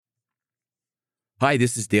Hi,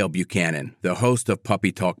 this is Dale Buchanan, the host of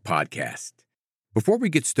Puppy Talk Podcast. Before we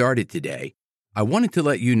get started today, I wanted to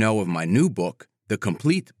let you know of my new book, The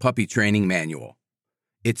Complete Puppy Training Manual.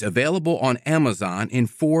 It's available on Amazon in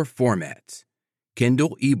 4 formats: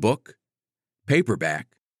 Kindle ebook, paperback,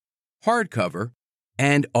 hardcover,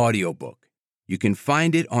 and audiobook. You can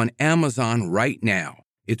find it on Amazon right now.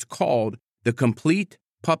 It's called The Complete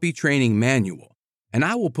Puppy Training Manual, and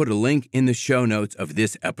I will put a link in the show notes of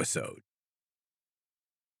this episode.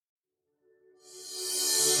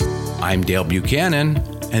 I'm Dale Buchanan,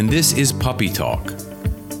 and this is Puppy Talk,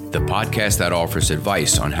 the podcast that offers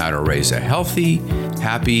advice on how to raise a healthy,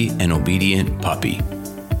 happy, and obedient puppy.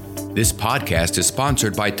 This podcast is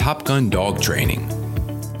sponsored by Top Gun Dog Training.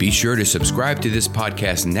 Be sure to subscribe to this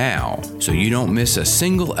podcast now so you don't miss a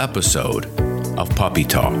single episode of Puppy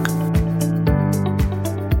Talk.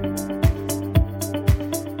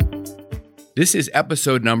 This is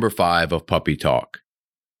episode number 5 of Puppy Talk.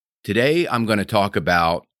 Today, I'm going to talk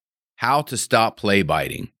about how to stop play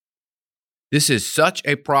biting. This is such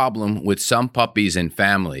a problem with some puppies and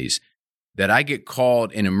families that I get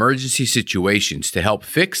called in emergency situations to help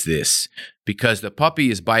fix this because the puppy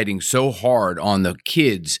is biting so hard on the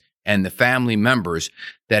kids and the family members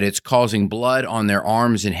that it's causing blood on their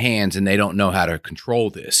arms and hands, and they don't know how to control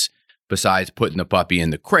this, besides putting the puppy in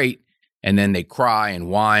the crate, and then they cry and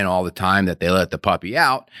whine all the time that they let the puppy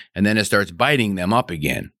out, and then it starts biting them up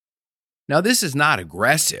again. Now, this is not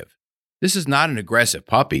aggressive. This is not an aggressive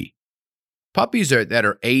puppy. Puppies that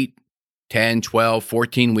are 8, 10, 12,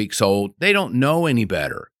 14 weeks old, they don't know any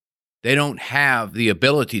better. They don't have the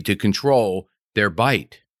ability to control their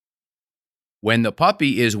bite. When the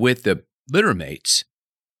puppy is with the litter mates,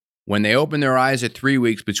 when they open their eyes at 3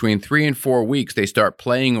 weeks, between 3 and 4 weeks, they start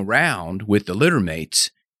playing around with the litter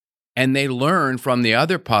mates, and they learn from the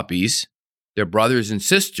other puppies, their brothers and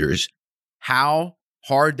sisters, how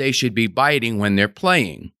hard they should be biting when they're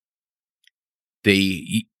playing.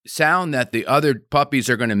 The sound that the other puppies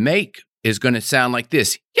are going to make is going to sound like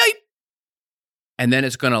this, yipe! And then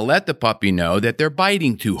it's going to let the puppy know that they're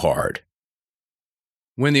biting too hard.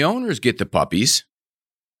 When the owners get the puppies,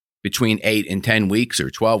 between 8 and 10 weeks or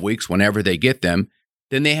 12 weeks, whenever they get them,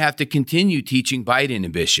 then they have to continue teaching bite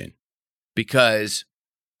inhibition because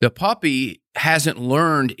the puppy hasn't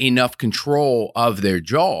learned enough control of their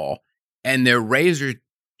jaw, and their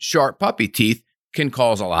razor-sharp puppy teeth can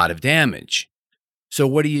cause a lot of damage. So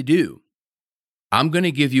what do? I'm going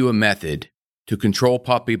to give you a method to control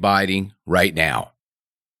puppy biting right now.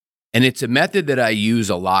 And it's a method that I use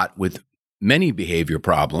a lot with many behavior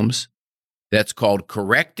problems. That's called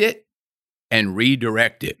correct it and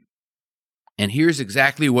redirect it. And here's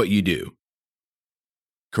exactly what you do.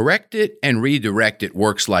 Correct it and redirect it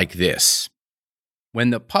works like this.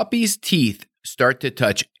 When the puppy's teeth start to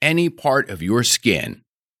touch any part of your skin,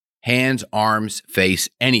 hands, arms, face,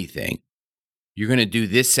 anything, you're going to do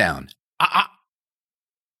this sound, ah.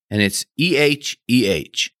 And it's E-H,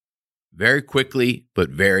 E-H, very quickly but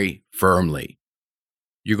very firmly.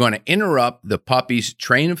 You're going to interrupt the puppy's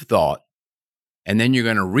train of thought, and then you're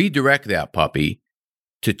going to redirect that puppy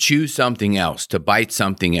to choose something else, to bite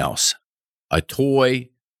something else, a toy,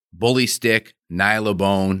 bully stick,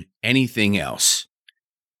 nylabone, anything else.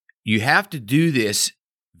 You have to do this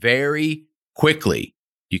very quickly.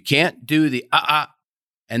 You can't do the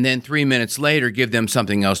and then 3 minutes later give them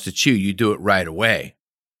something else to chew. You do it right away.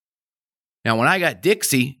 Now, when I got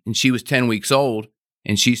Dixie and she was 10 weeks old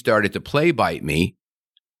and she started to play bite me,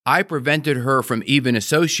 I prevented her from even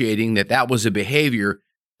associating that was a behavior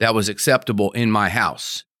that was acceptable in my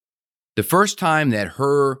house. The first time that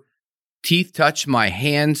her teeth touched my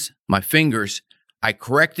hands, my fingers, I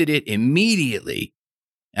corrected it immediately,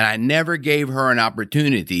 and I never gave her an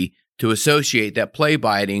opportunity to associate that play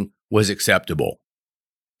biting was acceptable.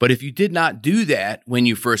 But if you did not do that when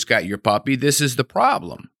you first got your puppy, this is the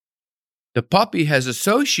problem. The puppy has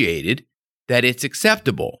associated that it's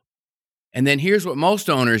acceptable. And then here's what most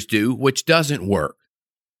owners do, which doesn't work.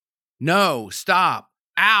 No, stop,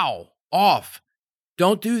 ow, off,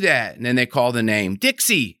 don't do that. And then they call the name,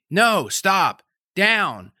 Dixie, no, stop,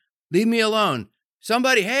 down, leave me alone.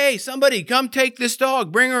 Somebody, hey, somebody, come take this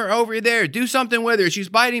dog, bring her over there, do something with her, she's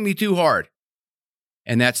biting me too hard.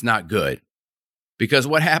 And that's not good. Because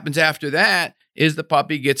what happens after that is the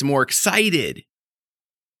puppy gets more excited.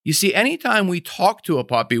 You see, anytime we talk to a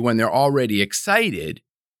puppy when they're already excited,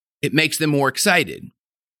 it makes them more excited.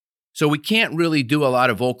 So we can't really do a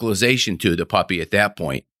lot of vocalization to the puppy at that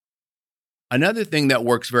point. Another thing that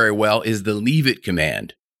works very well is the leave it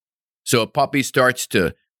command. So a puppy starts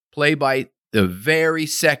to play bite the very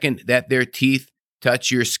second that their teeth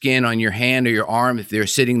touch your skin on your hand or your arm, if they're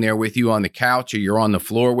sitting there with you on the couch or you're on the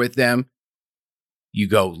floor with them, you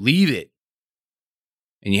go, leave it.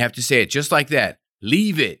 And you have to say it just like that,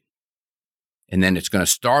 leave it. And then it's going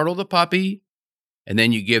to startle the puppy. And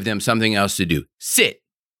then you give them something else to do. Sit.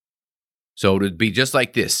 So it would be just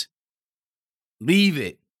like this. Leave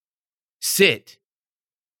it. Sit.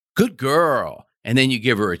 Good girl. And then you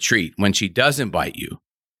give her a treat when she doesn't bite you.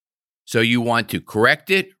 So you want to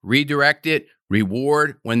correct it, redirect it,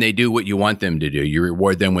 reward when they do what you want them to do. You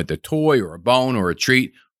reward them with a toy or a bone or a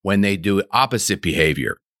treat when they do opposite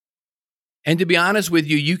behavior. And to be honest with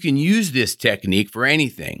you, you can use this technique for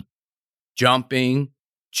anything. Jumping,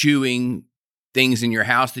 chewing, things in your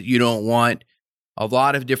house that you don't want. A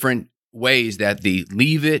lot of different ways that the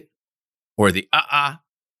leave it or the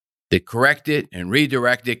the correct it and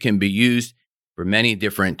redirect it can be used for many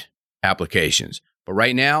different applications. But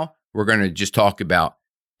right now, we're going to just talk about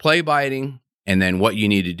play biting, and then what you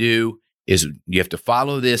need to do is you have to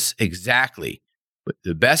follow this exactly. But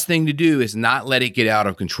the best thing to do is not let it get out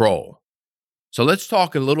of control. So let's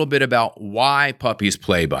talk a little bit about why puppies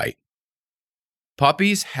play bite.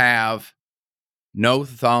 Puppies have no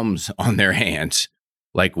thumbs on their hands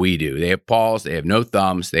like we do. They have paws, they have no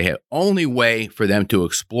thumbs. They have only way for them to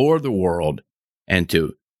explore the world and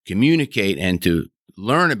to communicate and to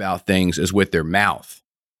learn about things is with their mouth.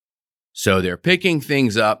 So they're picking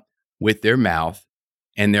things up with their mouth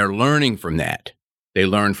and they're learning from that. They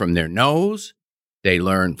learn from their nose. They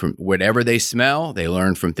learn from whatever they smell. They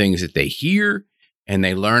learn from things that they hear, and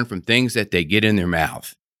they learn from things that they get in their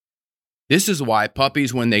mouth. This is why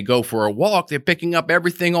puppies, when they go for a walk, they're picking up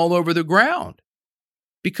everything all over the ground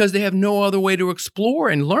because they have no other way to explore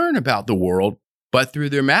and learn about the world but through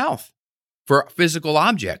their mouth for physical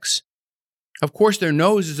objects. Of course, their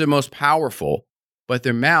nose is the most powerful, but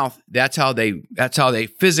their mouth, that's how they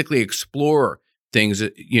physically explore things,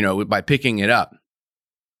 by picking it up.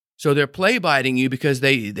 So they're play biting you because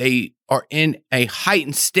they are in a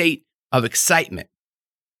heightened state of excitement.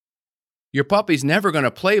 Your puppy's never going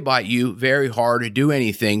to play bite you very hard or do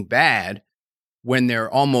anything bad when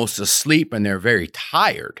they're almost asleep and they're very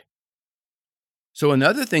tired. So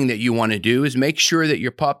another thing that you want to do is make sure that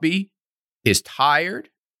your puppy is tired.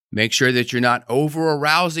 Make sure that you're not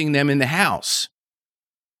over-arousing them in the house.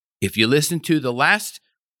 If you listen to the last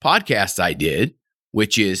podcast I did,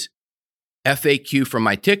 which is FAQ from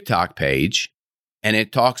my TikTok page, and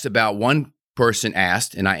it talks about one person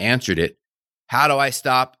asked, and I answered it, how do I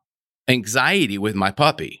stop anxiety with my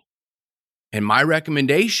puppy? And my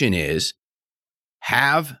recommendation is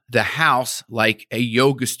have the house like a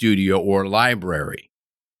yoga studio or library.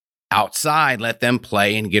 Outside, let them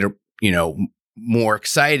play and get more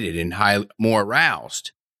excited and more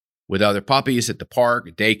aroused with other puppies at the park,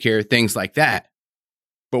 daycare, things like that.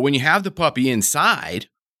 But when you have the puppy inside,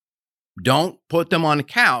 don't put them on the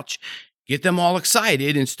couch, get them all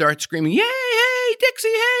excited and start screaming, yay, hey, Dixie,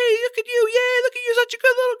 hey, look at you, yay, look at you, such a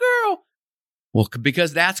good little girl. Well,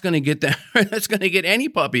 because that's going to get that's going to get any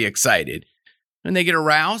puppy excited. And they get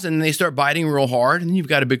aroused and they start biting real hard and you've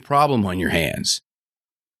got a big problem on your hands.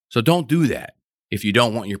 So don't do that if you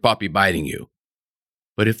don't want your puppy biting you.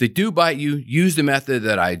 But if they do bite you, use the method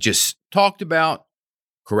that I just talked about,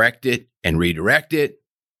 correct it and redirect it.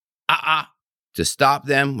 To stop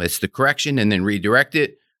them, it's the correction, and then redirect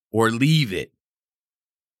it or leave it.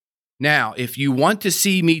 Now, if you want to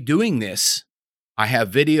see me doing this, I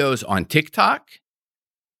have videos on TikTok,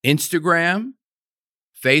 Instagram,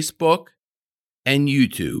 Facebook, and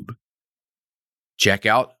YouTube. Check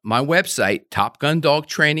out my website,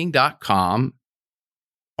 topgundogtraining.com.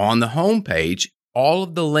 On the homepage, all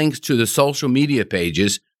of the links to the social media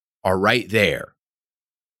pages are right there.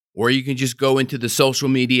 Or you can just go into the social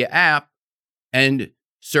media app and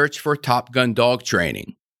search for Top Gun Dog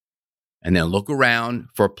Training. And then look around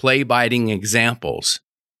for play biting examples.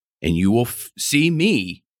 And you will see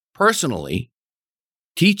me personally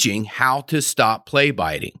teaching how to stop play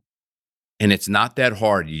biting. And it's not that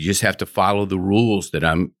hard. You just have to follow the rules that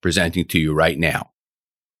I'm presenting to you right now.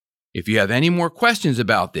 If you have any more questions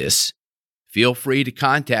about this, feel free to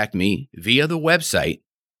contact me via the website,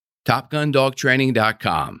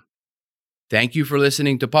 topgundogtraining.com. Thank you for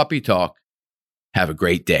listening to Puppy Talk. Have a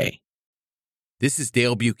great day. This is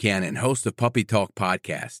Dale Buchanan, host of Puppy Talk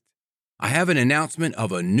Podcast. I have an announcement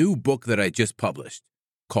of a new book that I just published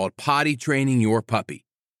called Potty Training Your Puppy.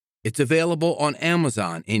 It's available on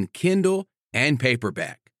Amazon in Kindle and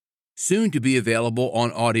paperback, soon to be available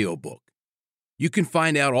on audiobook. You can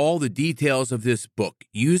find out all the details of this book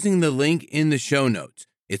using the link in the show notes.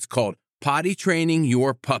 It's called Potty Training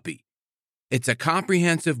Your Puppy. It's a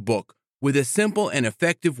comprehensive book with a simple and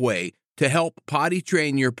effective way to help potty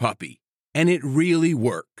train your puppy, and it really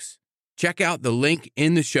works. Check out the link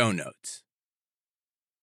in the show notes.